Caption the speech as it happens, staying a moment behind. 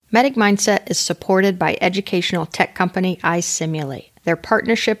Medic Mindset is supported by educational tech company iSimulate. Their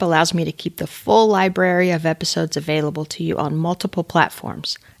partnership allows me to keep the full library of episodes available to you on multiple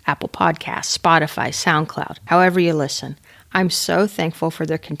platforms: Apple Podcasts, Spotify, SoundCloud, however you listen. I'm so thankful for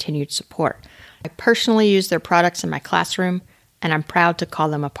their continued support. I personally use their products in my classroom, and I'm proud to call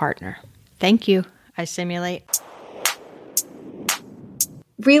them a partner. Thank you, iSimulate.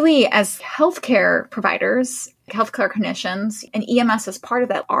 Really, as healthcare providers, healthcare clinicians, and EMS as part of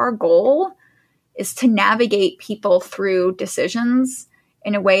that, our goal is to navigate people through decisions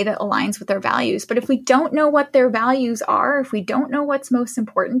in a way that aligns with their values. But if we don't know what their values are, if we don't know what's most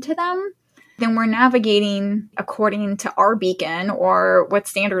important to them, then we're navigating according to our beacon or what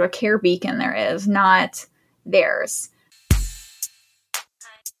standard of care beacon there is, not theirs.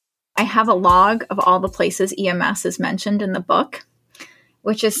 I have a log of all the places EMS is mentioned in the book,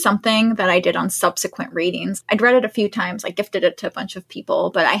 which is something that I did on subsequent readings. I'd read it a few times. I gifted it to a bunch of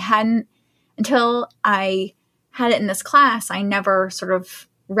people, but I hadn't, until I had it in this class, I never sort of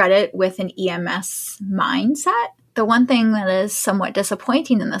read it with an EMS mindset. The one thing that is somewhat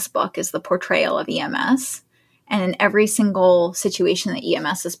disappointing in this book is the portrayal of EMS. And in every single situation that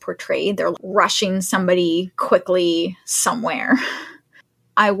EMS is portrayed, they're rushing somebody quickly somewhere.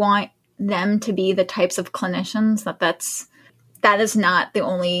 I want them to be the types of clinicians that is not the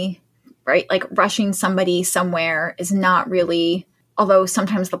only, right? Like rushing somebody somewhere is not really, although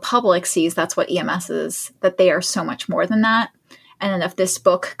sometimes the public sees that's what EMS is, that they are so much more than that. And then if this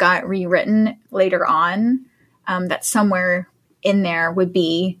book got rewritten later on, that somewhere in there would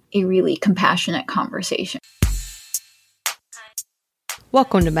be a really compassionate conversation.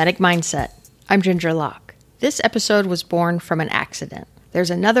 Welcome to Medic Mindset. I'm Ginger Locke. This episode was born from an accident. There's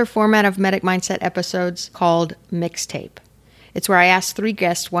another format of Medic Mindset episodes called Mixtape. It's where I ask 3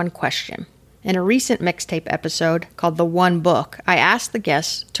 guests one question. In a recent Mixtape episode called The One Book, I asked the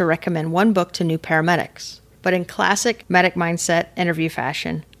guests to recommend one book to new paramedics. But in classic Medic Mindset interview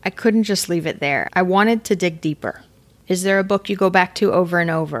fashion, I couldn't just leave it there. I wanted to dig deeper. Is there a book you go back to over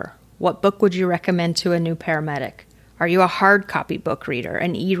and over? What book would you recommend to a new paramedic? Are you a hard copy book reader,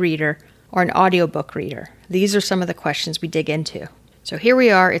 an e-reader, or an audiobook reader? These are some of the questions we dig into. So here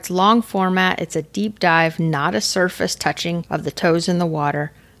we are. It's long format. It's a deep dive, not a surface touching of the toes in the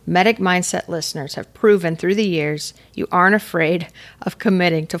water. Medic Mindset listeners have proven through the years you aren't afraid of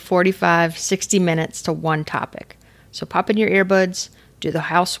committing to 45, 60 minutes to one topic. So pop in your earbuds, do the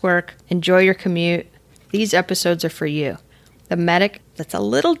housework, enjoy your commute. These episodes are for you. The medic that's a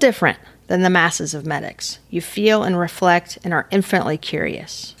little different than the masses of medics. You feel and reflect and are infinitely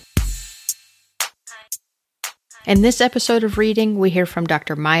curious. In this episode of Reading, we hear from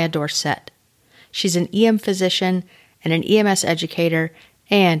Dr. Maia Dorsett. She's an EM physician and an EMS educator,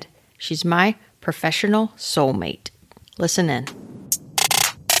 and she's my professional soulmate. Listen in.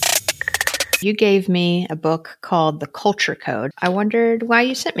 You gave me a book called The Culture Code. I wondered why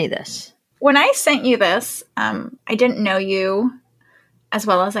you sent me this. When I sent you this, I didn't know you as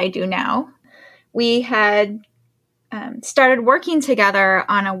well as I do now. We had started working together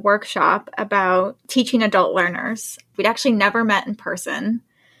on a workshop about teaching adult learners. We'd actually never met in person,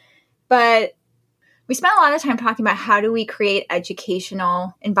 but we spent a lot of time talking about how do we create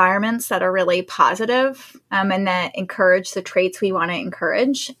educational environments that are really positive, and that encourage the traits we want to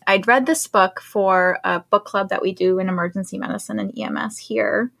encourage. I'd read this book for a book club that we do in emergency medicine and EMS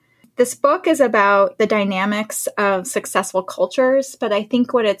here. This book is about the dynamics of successful cultures, but I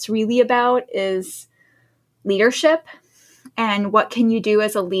think what it's really about is leadership and what can you do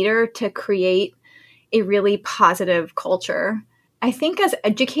as a leader to create a really positive culture. I think as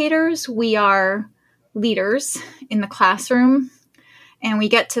educators, we are leaders in the classroom, and we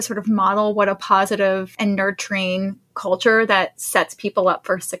get to sort of model what a positive and nurturing culture that sets people up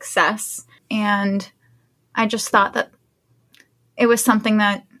for success. And I just thought that it was something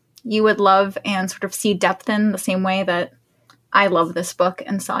that you would love and sort of see depth in the same way that I love this book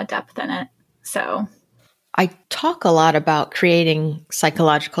and saw depth in it. So I talk a lot about creating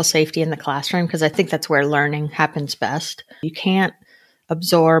psychological safety in the classroom because I think that's where learning happens best. You can't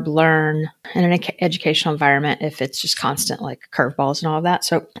absorb, learn in an educational environment if it's just constant like curveballs and all of that.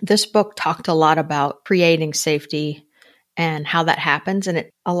 So this book talked a lot about creating safety and how that happens. And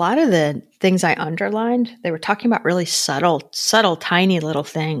a lot of the things I underlined, they were talking about really subtle, tiny little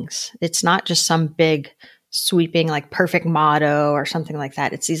things. It's not just some big sweeping like perfect motto or something like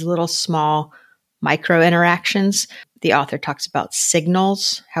that. It's these little small micro interactions. The author talks about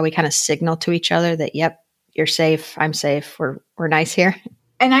signals, how we kind of signal to each other that, yep, you're safe, I'm safe, we're nice here.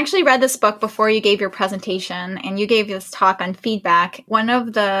 And I actually read this book before you gave your presentation, and you gave this talk on feedback. One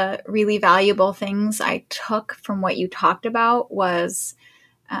of the really valuable things I took from what you talked about was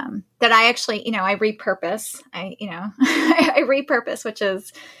that I actually, I repurpose. I repurpose, which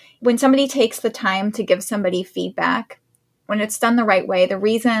is when somebody takes the time to give somebody feedback, when it's done the right way. The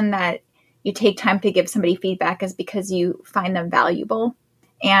reason that you take time to give somebody feedback is because you find them valuable.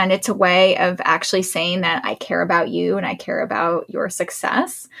 And it's a way of actually saying that I care about you and I care about your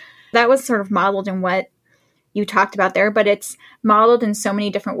success. That was sort of modeled in what you talked about there, but it's modeled in so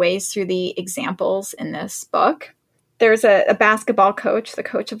many different ways through the examples in this book. There's a basketball coach, the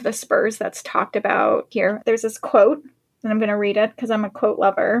coach of the Spurs, that's talked about here. There's this quote, and I'm going to read it because I'm a quote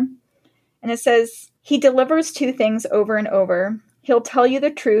lover. And it says, "He delivers two things over and over. He'll tell you the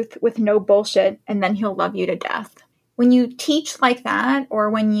truth with no bullshit, and then he'll love you to death." When you teach like that, or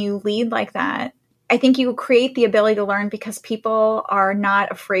when you lead like that, I think you create the ability to learn because people are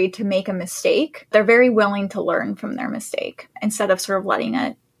not afraid to make a mistake. They're very willing to learn from their mistake instead of sort of letting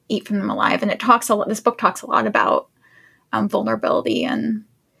it eat from them alive. And this book talks a lot about vulnerability and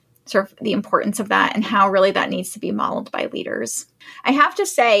sort of the importance of that and how really that needs to be modeled by leaders. I have to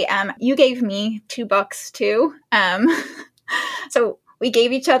say, you gave me 2 books too. So we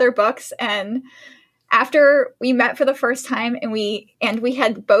gave each other books, and after we met for the first time and we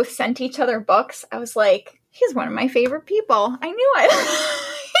had both sent each other books, I was like, she's one of my favorite people. I knew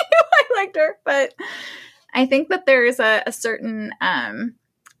I liked her. But I think that there's a certain,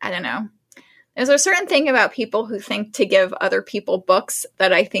 there's a certain thing about people who think to give other people books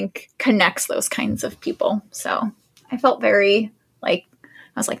that I think connects those kinds of people. So I felt very I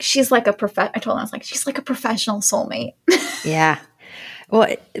was like, she's like I told her, I was like, she's like a professional soulmate. Yeah.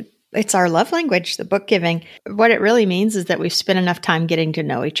 Well, it's our love language, the book giving. What it really means is that we've spent enough time getting to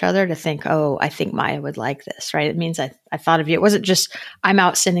know each other to think, oh, I think Maia would like this, right? It means I thought of you. It wasn't just I'm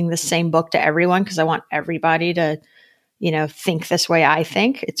out sending the same book to everyone because I want everybody to, think this way I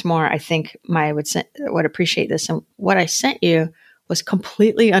think. It's more, I think Maia would appreciate this. And what I sent you was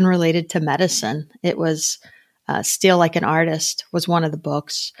completely unrelated to medicine. It was Steal Like an Artist was one of the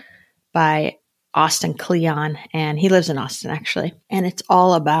books by Austin Kleon, and he lives in Austin actually. And it's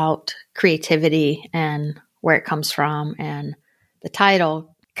all about creativity and where it comes from. And the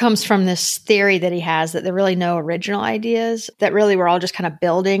title comes from this theory that he has that there are really no original ideas, that really we're all just kind of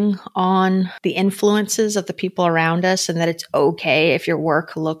building on the influences of the people around us, and that it's okay if your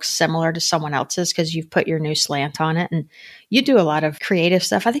work looks similar to someone else's because you've put your new slant on it. And you do a lot of creative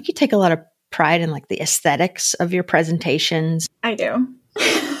stuff. I think you take a lot of pride in like the aesthetics of your presentations. I do.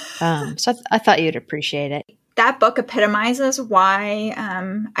 So I thought you'd appreciate it. That book epitomizes why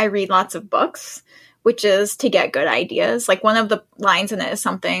I read lots of books, which is to get good ideas. Like one of the lines in it is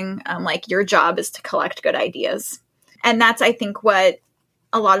something like, your job is to collect good ideas. And that's, I think, what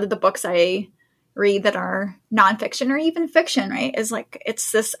a lot of the books I read that are nonfiction or even fiction, right, is like,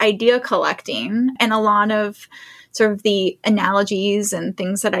 it's this idea collecting. And a lot of sort of the analogies and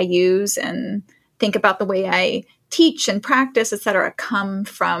things that I use and think about the way I teach and practice, et cetera, come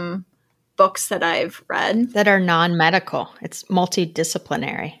from books that I've read. That are non-medical. It's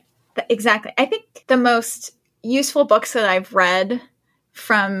multidisciplinary. Exactly. I think the most useful books that I've read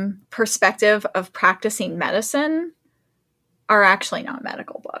from perspective of practicing medicine are actually not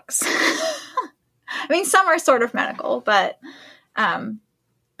medical books. I mean, some are sort of medical, but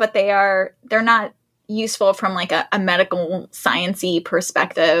they're not useful from like a medical science-y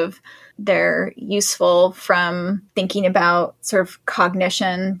perspective. They're useful from thinking about sort of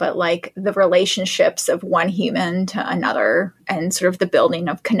cognition, but like the relationships of one human to another and sort of the building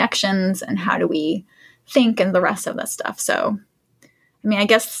of connections and how do we think and the rest of that stuff. So, I mean, I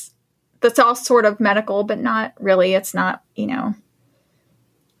guess that's all sort of medical, but not really. It's not,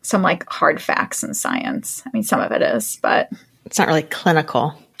 some like hard facts in science. I mean, some of it is, but it's not really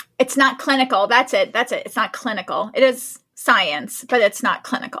clinical. It's not clinical. That's it. It's not clinical. It is science, but it's not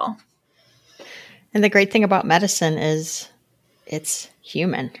clinical. And the great thing about medicine is it's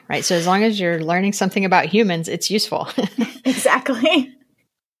human, right? So as long as you're learning something about humans, it's useful. Exactly.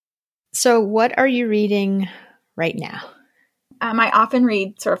 So what are you reading right now? I often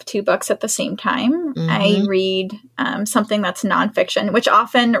read sort of 2 books at the same time. Mm-hmm. I read something that's nonfiction, which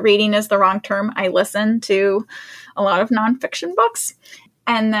often reading is the wrong term. I listen to a lot of nonfiction books.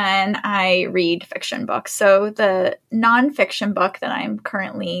 And then I read fiction books. So the nonfiction book that I'm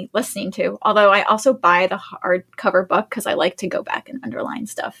currently listening to, although I also buy the hardcover book because I like to go back and underline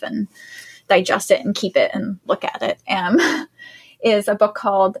stuff and digest it and keep it and look at it, is a book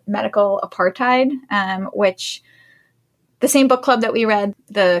called Medical Apartheid, which the same book club that we read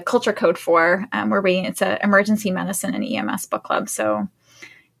the culture code for, we're reading. It's an emergency medicine and EMS book club. So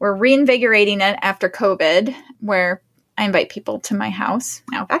we're reinvigorating it after COVID, where I invite people to my house,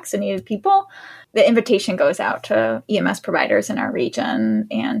 now vaccinated people, the invitation goes out to EMS providers in our region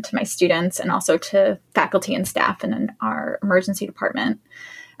and to my students and also to faculty and staff in our emergency department.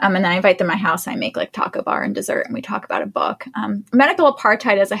 And then I invite them to my house. I make like taco bar and dessert, and we talk about a book. Medical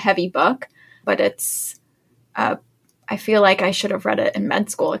Apartheid is a heavy book, but it's, I feel like I should have read it in med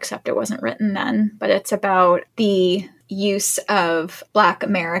school, except it wasn't written then. But it's about the use of Black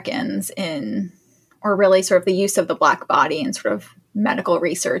Americans or really sort of the use of the Black body in sort of medical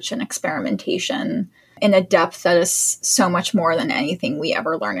research and experimentation in a depth that is so much more than anything we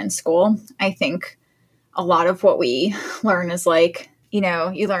ever learn in school. I think a lot of what we learn is like, you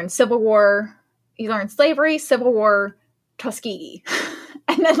learn Civil War, you learn slavery, Civil War, Tuskegee,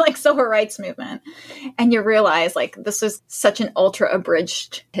 and then like Civil Rights Movement. And you realize like this is such an ultra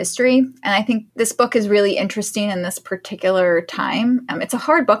abridged history. And I think this book is really interesting in this particular time. It's a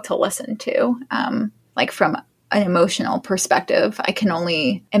hard book to listen to, like from an emotional perspective. I can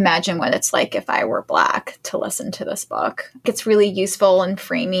only imagine what it's like if I were Black to listen to this book. It's really useful in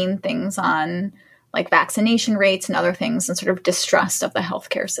framing things on like vaccination rates and other things and sort of distrust of the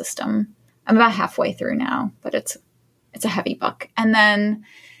healthcare system. I'm about halfway through now, but it's a heavy book. And then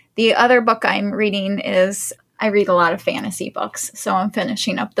the other book I'm reading is, I read a lot of fantasy books, so I'm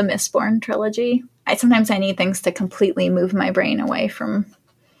finishing up the Mistborn trilogy. Sometimes I need things to completely move my brain away from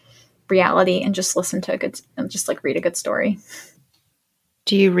reality and just read a good story.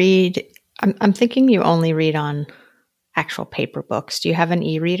 Do you read, I'm thinking you only read on actual paper books. Do you have an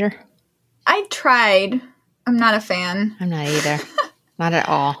e-reader? I tried. I'm not a fan. I'm not either. Not at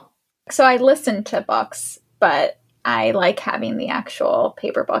all. So I listen to books, but I like having the actual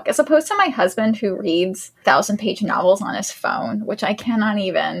paper book as opposed to my husband who reads 1,000-page novels on his phone, which I cannot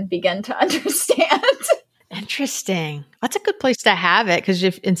even begin to understand. Interesting. That's a good place to have it because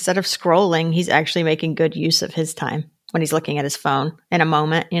instead of scrolling, he's actually making good use of his time when he's looking at his phone in a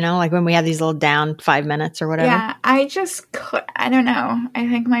moment, like when we have these little down 5 minutes or whatever. Yeah, I don't know. I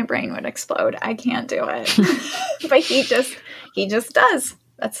think my brain would explode. I can't do it. But he just does.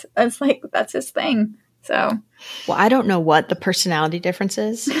 That's his thing. So, well, I don't know what the personality difference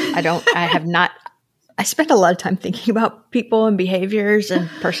is. I spend a lot of time thinking about people and behaviors and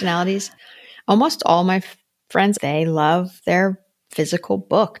personalities. Almost all my friends, they love their physical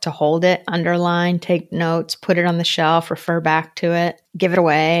book to hold it, underline, take notes, put it on the shelf, refer back to it, give it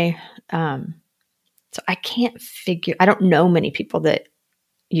away. So I don't know many people that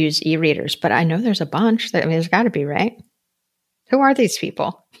use e-readers, but I know there's a bunch. There's got to be, right? Who are these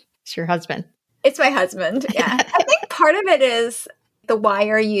people? It's your husband. It's my husband. Yeah. I think part of it is why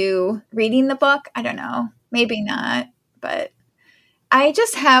are you reading the book? I don't know. Maybe not. But I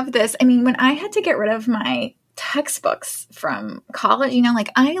just have this. I mean, when I had to get rid of my textbooks from college,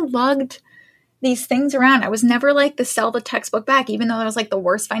 I lugged these things around. I was never like to sell the textbook back, even though that was like the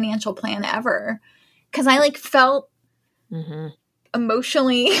worst financial plan ever. Because I felt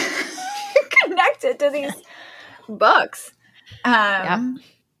emotionally connected to these books. Yep.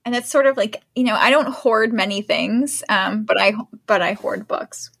 And it's sort of like, I don't hoard many things, but I hoard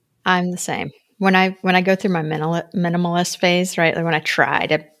books. I'm the same. When I go through my minimalist phase, right? Like when I try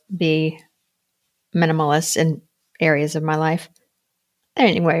to be minimalist in areas of my life,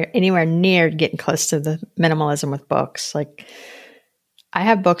 anywhere near getting close to the minimalism with books. Like I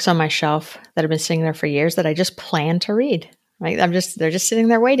have books on my shelf that have been sitting there for years that I just plan to read. Right? They're just sitting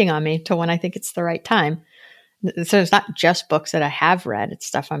there waiting on me till when I think it's the right time. So it's not just books that I have read. It's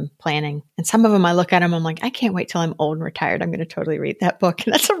stuff I'm planning. And some of them I look at them, I'm like, I can't wait till I'm old and retired. I'm going to totally read that book.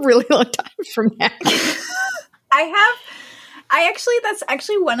 And that's a really long time from now. That's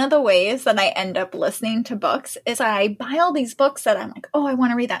actually one of the ways that I end up listening to books is I buy all these books that I'm like, oh, I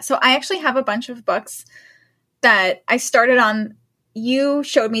want to read that. So I actually have a bunch of books that I started on. You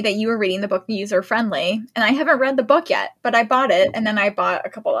showed me that you were reading the book User Friendly, and I haven't read the book yet, but I bought it. And then I bought a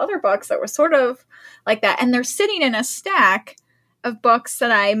couple other books that were sort of like that. And they're sitting in a stack of books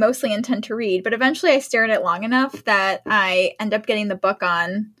that I mostly intend to read. But eventually I stare at it long enough that I end up getting the book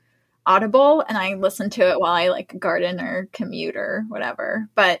on Audible and I listen to it while I garden or commute or whatever.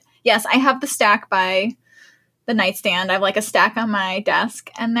 But yes, I have the stack by the nightstand. I have a stack on my desk,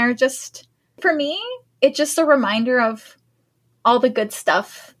 and they're just, for me, it's just a reminder of all the good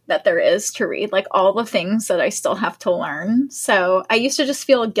stuff that there is to read, all the things that I still have to learn. So I used to just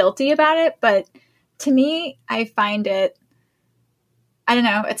feel guilty about it, but to me, I find it, I don't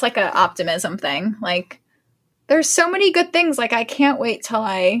know, it's like an optimism thing. There's so many good things. I can't wait till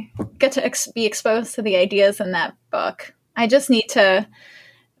I get to be exposed to the ideas in that book. I just need to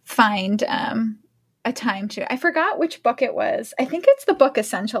find a time to, I forgot which book it was. I think it's the book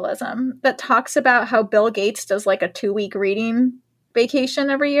Essentialism that talks about how Bill Gates does a 2-week reading vacation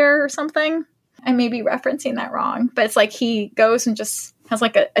every year or something. I may be referencing that wrong, but it's like he goes and just has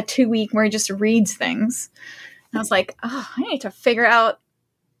like a 2-week where he just reads things. And I was like, oh, I need to figure out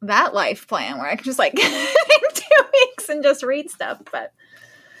that life plan where I can just like in 2 weeks and just read stuff. But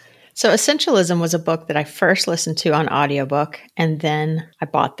so Essentialism was a book that I first listened to on audiobook, and then I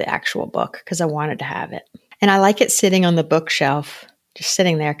bought the actual book because I wanted to have it. And I like it sitting on the bookshelf, just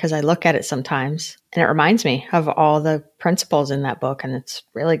sitting there because I look at it sometimes and it reminds me of all the principles in that book, and it's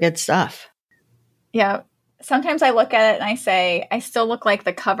really good stuff. Yeah. Sometimes I look at it and I say, I still look like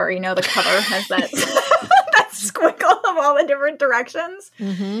the cover. You know, the cover has that that squiggle of all the different directions.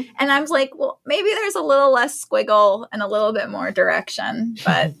 Mm-hmm. And I was like, well, maybe there's a little less squiggle and a little bit more direction.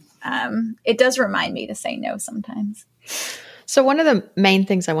 But it does remind me to say no sometimes. So one of the main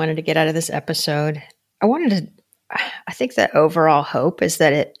things I wanted to get out of this episode, I think that overall hope is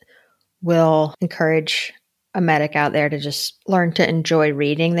that it will encourage a medic out there to just learn to enjoy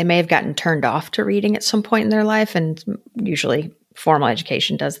reading. They may have gotten turned off to reading at some point in their life, and usually formal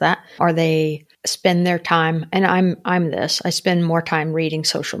education does that. Or they spend their time, and I'm this. I spend more time reading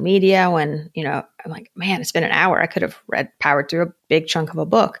social media when, I'm like, man, it's been an hour. I could have powered through a big chunk of a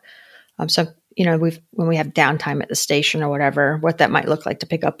book. So when we have downtime at the station or whatever, what that might look like to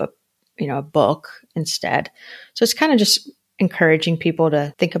pick up a book instead. So it's kind of just encouraging people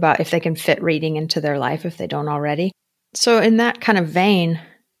to think about if they can fit reading into their life if they don't already. So in that kind of vein,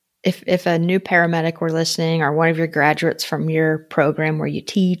 if a new paramedic were listening, or one of your graduates from your program where you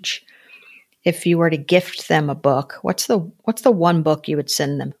teach, if you were to gift them a book, what's the one book you would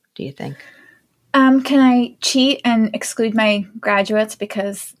send them, do you think? Can I cheat and exclude my graduates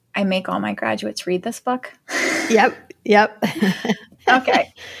because I make all my graduates read this book? Yep.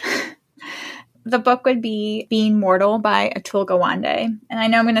 Okay. The book would be Being Mortal by Atul Gawande. And I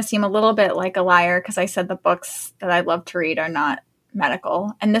know I'm going to seem a little bit like a liar because I said the books that I love to read are not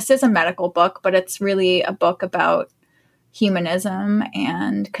medical. And this is a medical book, but it's really a book about humanism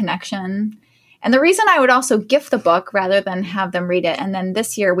and connection. And the reason I would also gift the book rather than have them read it, and then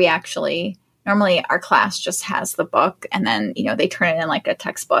this year we actually, normally our class just has the book and then, they turn it in like a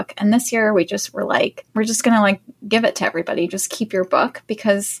textbook. And this year we just were like, we're just going to like give it to everybody. Just keep your book,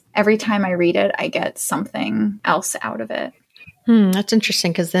 because every time I read it, I get something else out of it. That's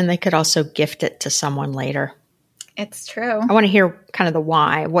interesting, because then they could also gift it to someone later. It's true. I want to hear kind of the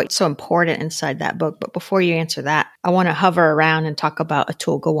why, what's so important inside that book. But before you answer that, I want to hover around and talk about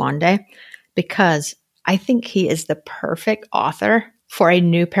Atul Gawande, because I think he is the perfect author for a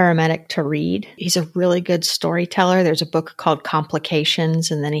new paramedic to read. He's a really good storyteller. There's a book called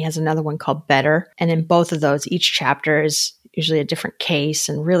Complications, and then he has another one called Better. And in both of those, each chapter is usually a different case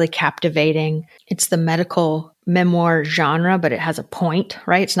and really captivating. It's the medical memoir genre, but it has a point,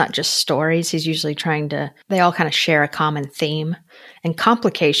 right? It's not just stories. He's usually they all kind of share a common theme. And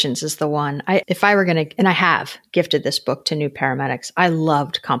Complications is the one. If I were going to, and I have gifted this book to new paramedics, I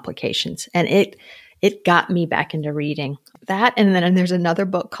loved Complications. And it got me back into reading that. And then there's another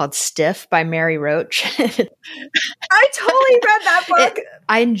book called Stiff by Mary Roach. I totally read that book.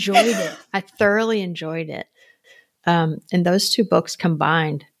 I enjoyed it. I thoroughly enjoyed it. And those two books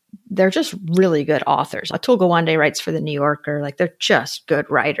combined, they're just really good authors. Atul Gawande writes for the New Yorker. Like, they're just good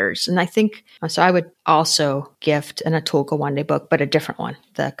writers. And I think, so I would also gift an Atul Gawande book, but a different one,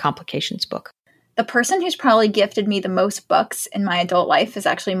 the Complications book. The person who's probably gifted me the most books in my adult life is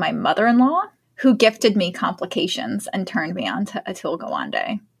actually my mother-in-law, who gifted me Complications and turned me on to Atul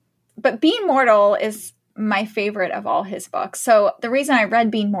Gawande. But Being Mortal is my favorite of all his books. So the reason I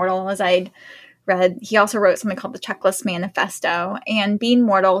read Being Mortal is he also wrote something called the Checklist Manifesto, and Being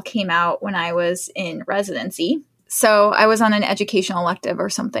Mortal came out when I was in residency. So I was on an educational elective or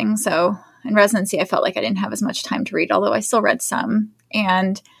something. So in residency, I felt like I didn't have as much time to read, although I still read some.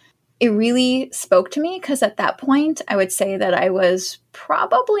 And it really spoke to me because at that point, I would say that I was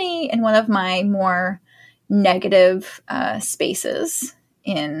probably in one of my more negative spaces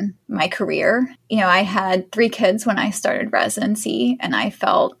in my career. I had 3 kids when I started residency, and I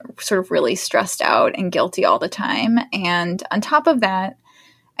felt sort of really stressed out and guilty all the time. And on top of that,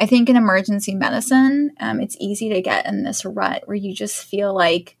 I think in emergency medicine, it's easy to get in this rut where you just feel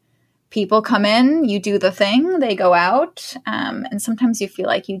like people come in, you do the thing, they go out. And sometimes you feel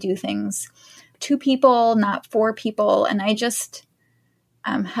like you do things to people, not for people. And I just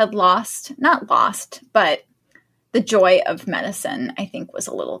had not lost, but the joy of medicine, I think, was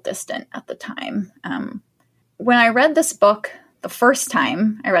a little distant at the time. When I read this book, the first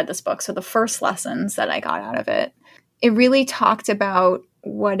time I read this book, so the first lessons that I got out of it, it really talked about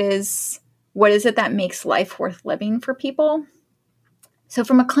what is it that makes life worth living for people. So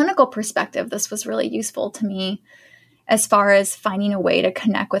from a clinical perspective, this was really useful to me as far as finding a way to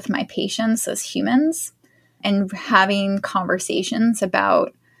connect with my patients as humans and having conversations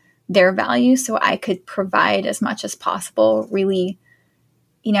about their values so I could provide as much as possible. Really,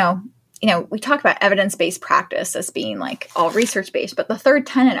 we talk about evidence-based practice as being like all research-based, but the third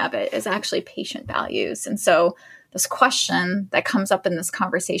tenet of it is actually patient values. And so this question that comes up in this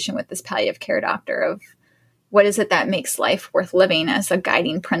conversation with this palliative care doctor of what is it that makes life worth living as a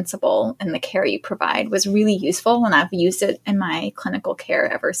guiding principle in the care you provide was really useful. And I've used it in my clinical care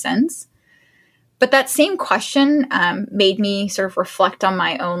ever since. But that same question made me sort of reflect on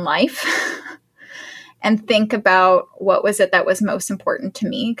my own life and think about what was it that was most important to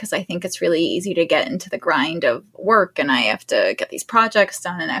me, because I think it's really easy to get into the grind of work and I have to get these projects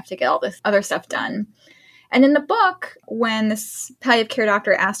done and I have to get all this other stuff done. And in the book, when this palliative care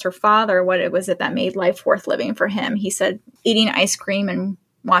doctor asked her father what it was that made life worth living for him, he said, eating ice cream and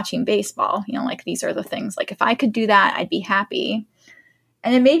watching baseball, like these are the things. Like if I could do that, I'd be happy.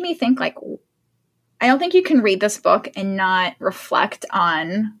 And it made me think like, I don't think you can read this book and not reflect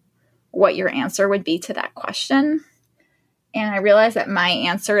on what your answer would be to that question. And I realized that my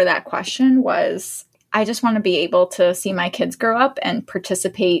answer to that question was, I just want to be able to see my kids grow up and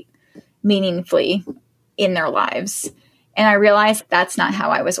participate meaningfully in their lives. And I realized that's not how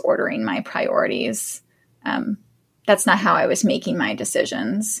I was ordering my priorities. That's not how I was making my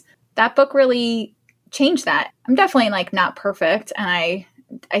decisions. That book really changed that. I'm definitely like not perfect. And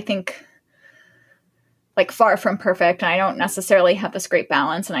I think like far from perfect. And I don't necessarily have this great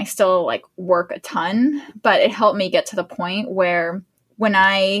balance and I still like work a ton, but it helped me get to the point where when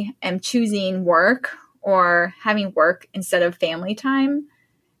I am choosing work or having work instead of family time,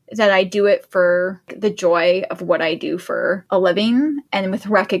 that I do it for the joy of what I do for a living and with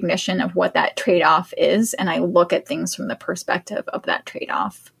recognition of what that trade-off is. And I look at things from the perspective of that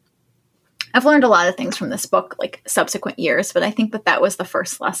trade-off. I've learned a lot of things from this book, like subsequent years, but I think that was the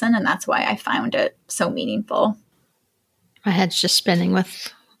first lesson. And that's why I found it so meaningful. My head's just spinning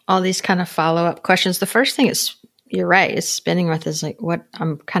with all these kind of follow-up questions. The first thing is, you're right, is spinning with is like what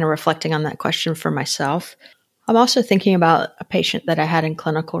I'm kind of reflecting on that question for myself. I'm also thinking about a patient that I had in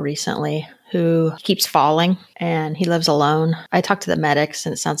clinical recently who keeps falling and he lives alone. I talked to the medics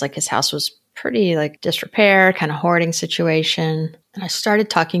and it sounds like his house was pretty like disrepair, kind of hoarding situation. And I started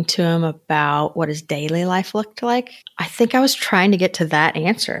talking to him about what his daily life looked like. I think I was trying to get to that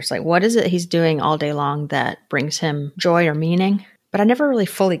answer. It's like, what is it he's doing all day long that brings him joy or meaning? But I never really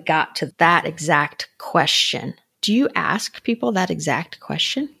fully got to that exact question. Do you ask people that exact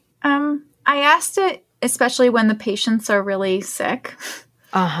question? I asked it, especially when the patients are really sick.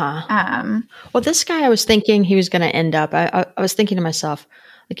 Well, this guy, I was thinking he was going to end up, I was thinking to myself,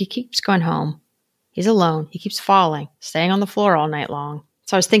 like he keeps going home. He's alone. He keeps falling, staying on the floor all night long.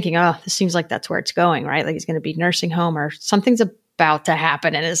 So I was thinking, oh, this seems like that's where it's going, right? Like he's going to be nursing home or something's about to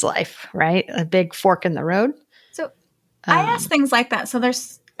happen in his life, right? A big fork in the road. So I ask things like that. So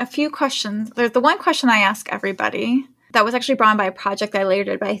there's a few questions. There's the one question I ask everybody that was actually brought on by a project I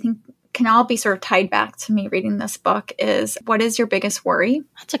later did, but I think can all be sort of tied back to me reading this book is, what is your biggest worry?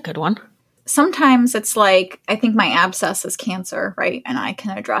 That's a good one. Sometimes it's like, I think my abscess is cancer, right? And I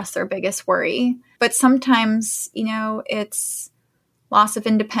can address their biggest worry. But sometimes, it's loss of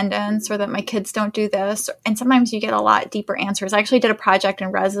independence or that my kids don't do this. And sometimes you get a lot deeper answers. I actually did a project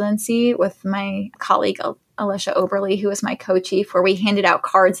in residency with my colleague, Alicia Oberly, who was my co-chief, where we handed out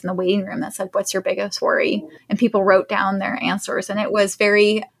cards in the waiting room that said, what's your biggest worry? And people wrote down their answers. And it was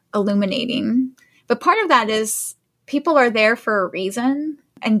very illuminating. But part of that is people are there for a reason.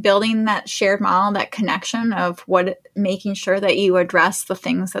 And building that shared model, that connection of making sure that you address the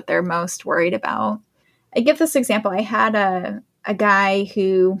things that they're most worried about. I give this example. I had a guy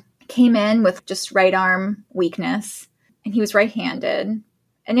who came in with just right arm weakness, and he was right-handed.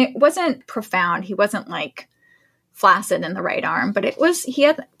 And it wasn't profound. He wasn't like flaccid in the right arm, but he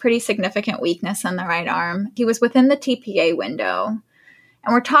had pretty significant weakness in the right arm. He was within the TPA window.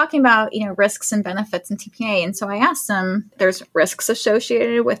 And we're talking about, risks and benefits in TPA. And so I asked him, there's risks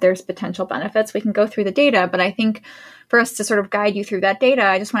associated with there's potential benefits. We can go through the data. But I think for us to sort of guide you through that data,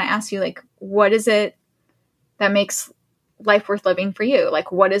 I just want to ask you, like, what is it that makes life worth living for you?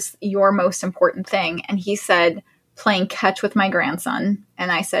 Like, what is your most important thing? And he said, playing catch with my grandson.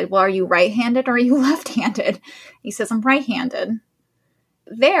 And I said, well, are you right-handed or are you left-handed? He says, I'm right-handed.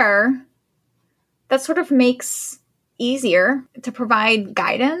 That sort of makes easier to provide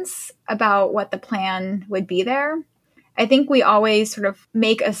guidance about what the plan would be there. I think we always sort of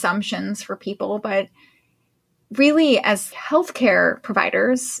make assumptions for people, but really as healthcare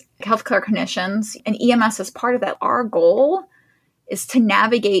providers, healthcare clinicians, and EMS as part of that, our goal is to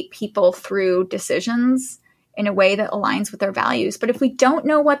navigate people through decisions in a way that aligns with their values. But if we don't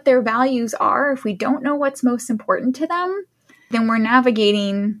know what their values are, if we don't know what's most important to them, then we're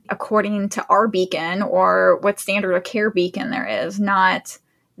navigating according to our beacon or what standard of care beacon there is, not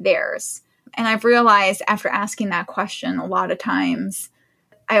theirs. And I've realized after asking that question a lot of times,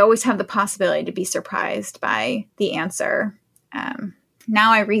 I always have the possibility to be surprised by the answer.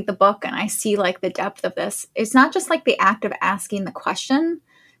 Now I read the book and I see like the depth of this. It's not just like the act of asking the question,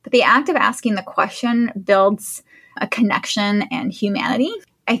 but the act of asking the question builds a connection and humanity.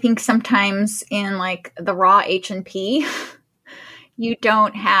 I think sometimes in like the raw H&P, you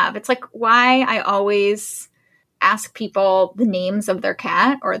don't have. It's like why I always ask people the names of their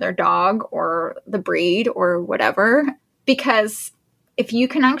cat or their dog or the breed or whatever, because if you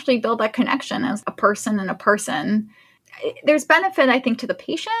can actually build that connection as a person and a person, there's benefit, I think, to the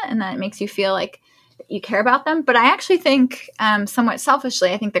patient, and that it makes you feel like you care about them. But I actually think, somewhat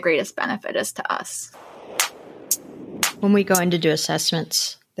selfishly, I think the greatest benefit is to us. When we go in to do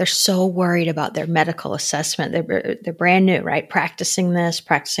assessments, they're so worried about their medical assessment. They're brand new, right? Practicing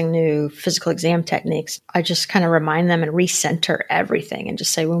new physical exam techniques. I just kind of remind them and recenter everything and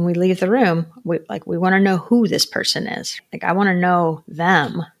just say, when we leave the room, we want to know who this person is. Like, I want to know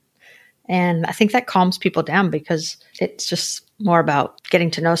them. And I think that calms people down because it's just more about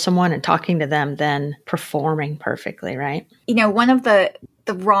getting to know someone and talking to them than performing perfectly, right? You know, one of the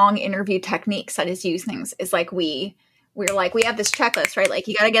wrong interview techniques that is used is like we're like, we have this checklist, right? Like,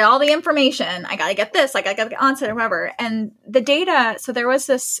 you got to get all the information. I got to get this. Like, I got to get onset or whatever. And the data, so there was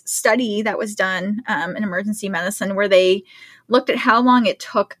this study that was done in emergency medicine where they looked at how long it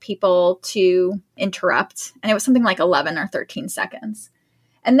took people to interrupt. And it was something like 11 or 13 seconds.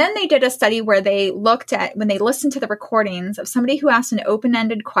 And then they did a study where they looked at, when they listened to the recordings of somebody who asked an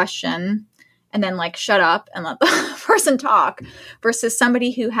open-ended question and then like shut up and let the person talk versus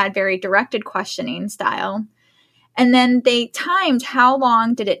somebody who had very directed questioning style. And then they timed how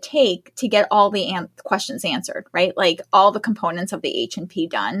long did it take to get all the questions answered, right? Like all the components of the H&P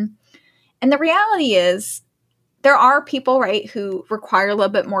done. And the reality is there are people, right, who require a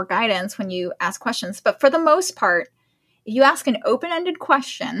little bit more guidance when you ask questions. But for the most part, if you ask an open-ended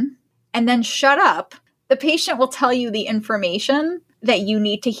question and then shut up, the patient will tell you the information that you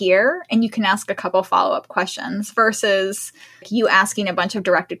need to hear, and you can ask a couple follow-up questions versus you asking a bunch of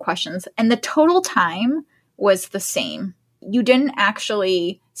directed questions. And the total time was the same. You didn't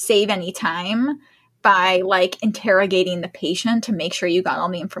actually save any time by like interrogating the patient to make sure you got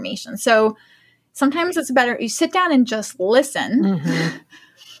all the information. So sometimes it's better you sit down and just listen. Mm-hmm.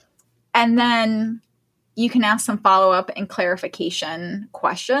 And then you can ask some follow-up and clarification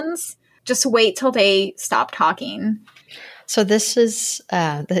questions. Just wait till they stop talking. So this is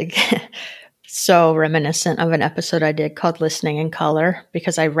so reminiscent of an episode I did called Listening in Color,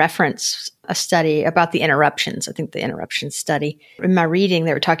 because I referenced a study about the interruptions. I think the interruption study. In my reading,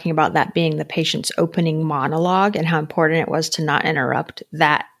 they were talking about that being the patient's opening monologue and how important it was to not interrupt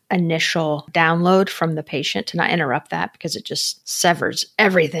that initial download from the patient, to not interrupt that because it just severs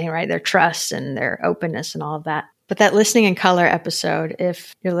everything, right? Their trust and their openness and all of that. But that Listening in Color episode,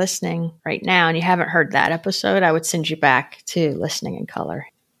 if you're listening right now and you haven't heard that episode, I would send you back to Listening in Color.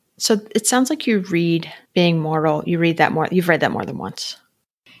 So it sounds like you read Being Mortal. You read that more. You've read that more than once.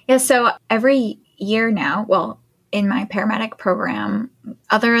 Yeah. So every year now, well, in my paramedic program,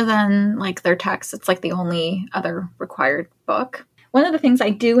 other than like their text, it's like the only other required book. One of the things I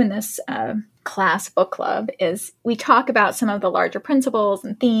do in this class book club is we talk about some of the larger principles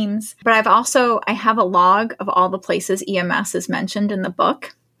and themes, but I have a log of all the places EMS is mentioned in the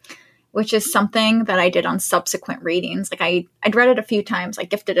book, which is something that I did on subsequent readings. Like I'd read it a few times. I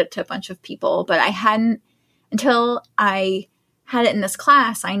gifted it to a bunch of people, but I hadn't, until I had it in this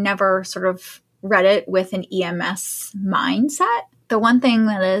class, I never sort of read it with an EMS mindset. The one thing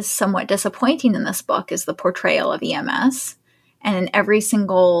that is somewhat disappointing in this book is the portrayal of EMS. And in every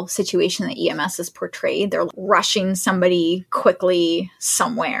single situation that EMS is portrayed, they're rushing somebody quickly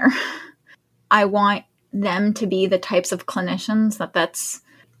somewhere. I want them to be the types of clinicians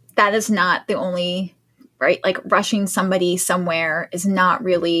that is not the only, right? Like rushing somebody somewhere is not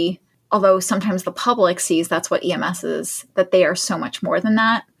really, although sometimes the public sees that's what EMS is, that they are so much more than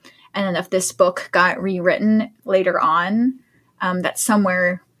that. And then if this book got rewritten later on, that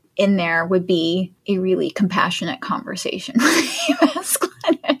somewhere in there would be a really compassionate conversation with a EMS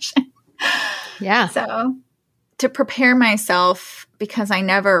clinician. Yeah. So to prepare myself, because I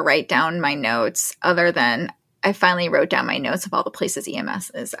never write down my notes other than I finally wrote down my notes of all the places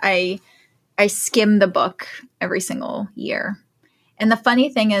EMS is. I skim the book every single year. And the funny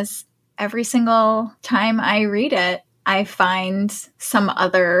thing is, every single time I read it, I find some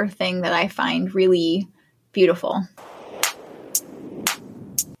other thing that I find really beautiful.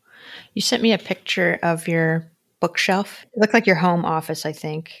 You sent me a picture of your bookshelf. It looked like your home office, I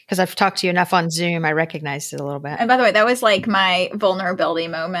think, because I've talked to you enough on Zoom. I recognized it a little bit. And by the way, that was like my vulnerability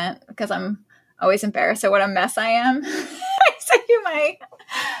moment because I'm always embarrassed at what a mess I am. I sent you my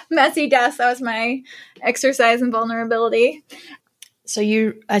messy desk. That was my exercise in vulnerability. So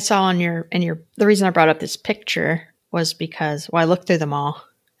I saw the reason I brought up this picture was because, I looked through them all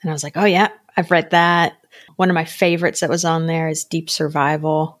and I was like, oh yeah, I've read that. One of my favorites that was on there is Deep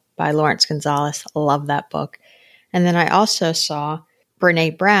Survival by Lawrence Gonzalez. I love that book. And then I also saw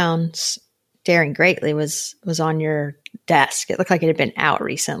Brene Brown's Daring Greatly was on your desk. It looked like it had been out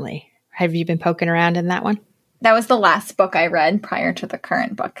recently. Have you been poking around in that one? That was the last book I read prior to the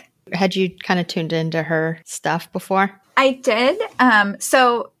current book. Had you kind of tuned into her stuff before? I did.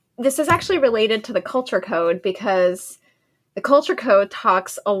 So this is actually related to the Culture Code because the Culture Code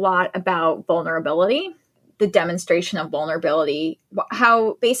talks a lot about vulnerability, the demonstration of vulnerability,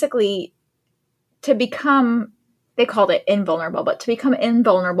 how basically to become, they called it invulnerable, but to become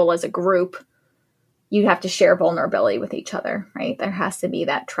invulnerable as a group, you have to share vulnerability with each other, right? There has to be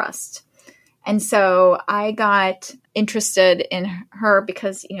that trust. And so I got interested in her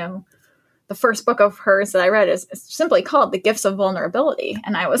because, the first book of hers that I read is simply called The Gifts of Vulnerability.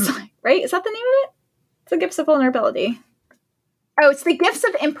 And I was like, right? Is that the name of it? It's The Gifts of Vulnerability. Oh, it's The Gifts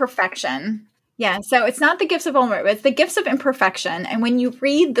of Imperfection. Yeah. So it's not The Gifts of Vulnerability. It's The Gifts of Imperfection. And when you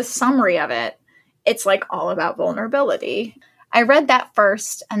read the summary of it, it's like all about vulnerability. I read that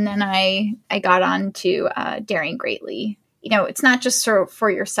first, and then I got on to Daring Greatly. It's not just sort of for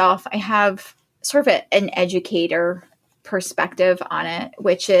yourself. I have sort of an educator perspective on it,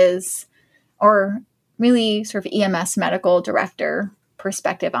 which is, or really sort of EMS medical director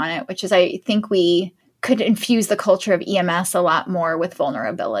perspective on it, which is I think we could infuse the culture of EMS a lot more with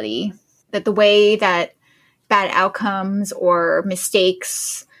vulnerability. That the way that bad outcomes or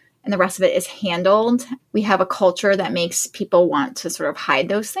mistakes and the rest of it is handled, we have a culture that makes people want to sort of hide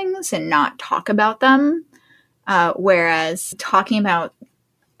those things and not talk about them. Whereas talking about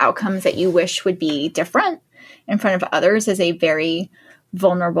outcomes that you wish would be different in front of others is a very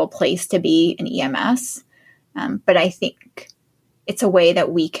vulnerable place to be in EMS. But I think it's a way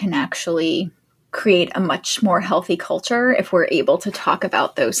that we can actually create a much more healthy culture if we're able to talk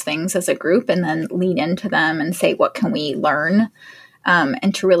about those things as a group and then lean into them and say, what can we learn?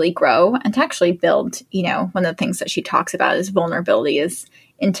 And to really grow and to actually build, one of the things that she talks about is vulnerability is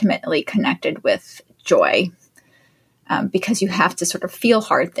intimately connected with joy. Because you have to sort of feel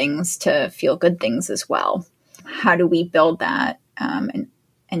hard things to feel good things as well. How do we build that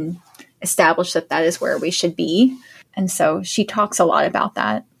and establish that is where we should be? And so she talks a lot about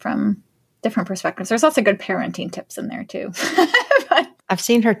that from different perspectives. There's lots of good parenting tips in there too. I've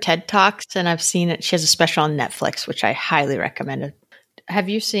seen her TED Talks and I've seen it. She has a special on Netflix, which I highly recommend. Have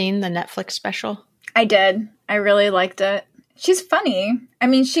you seen the Netflix special? I did. I really liked it. She's funny. I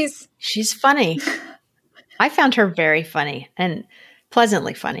mean, she's funny. I found her very funny and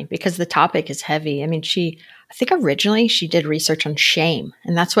pleasantly funny because the topic is heavy. I mean, I think originally she did research on shame,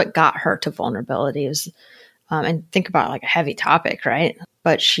 and that's what got her to vulnerability. And think about like a heavy topic, right?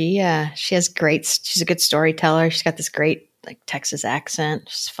 But she's a good storyteller. She's got this great like Texas accent.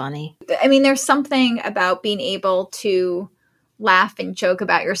 She's funny. I mean, there's something about being able to laugh and joke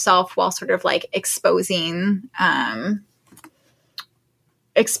about yourself while sort of like exposing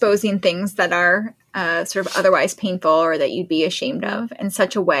things that are sort of otherwise painful or that you'd be ashamed of in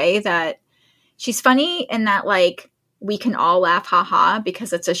such a way that she's funny in that like we can all laugh haha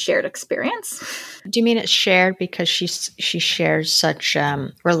because it's a shared experience. Do you mean it's shared because she shares such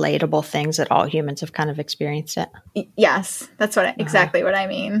relatable things that all humans have kind of experienced it? Yes, that's exactly what I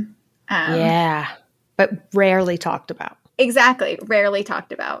mean. Yeah, but rarely talked about. Exactly, rarely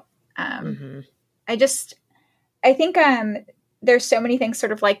talked about. I think there's so many things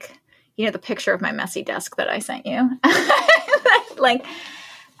sort of like, the picture of my messy desk that I sent you. Like,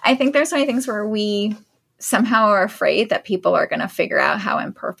 I think there's so many things where we somehow are afraid that people are going to figure out how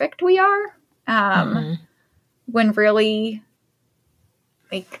imperfect we are. When really,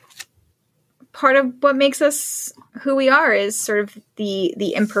 like, part of what makes us who we are is sort of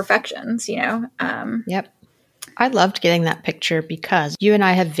the imperfections, Yep. I loved getting that picture because you and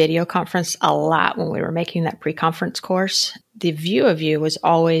I had video conference a lot when we were making that pre-conference course. The view of you was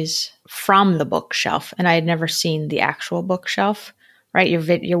always from the bookshelf, and I had never seen the actual bookshelf, right? Your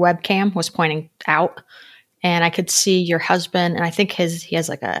webcam was pointing out, and I could see your husband, and I think he has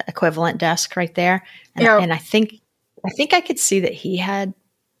like a equivalent desk right there. And I think I could see that he had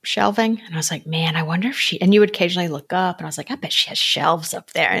shelving, and I was like, man, I wonder if and you would occasionally look up, and I was like, I bet she has shelves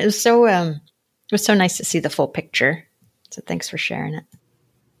up there. And it was so, It was so nice to see the full picture. So thanks for sharing it.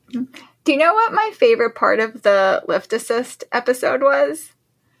 Do you know what my favorite part of the Lift Assist episode was?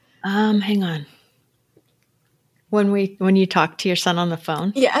 Hang on. When you talked to your son on the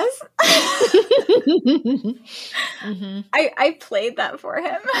phone? Yes. I played that for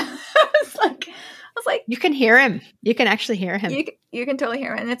him. I was like, you can hear him. You can actually hear him. You can totally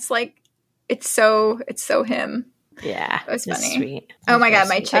hear him, and it's so him. Yeah, it was funny. Sweet. Oh my god,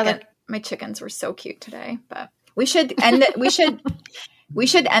 my chickens were so cute today. But we should end it. We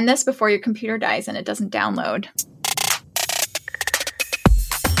should end this before your computer dies and it doesn't download.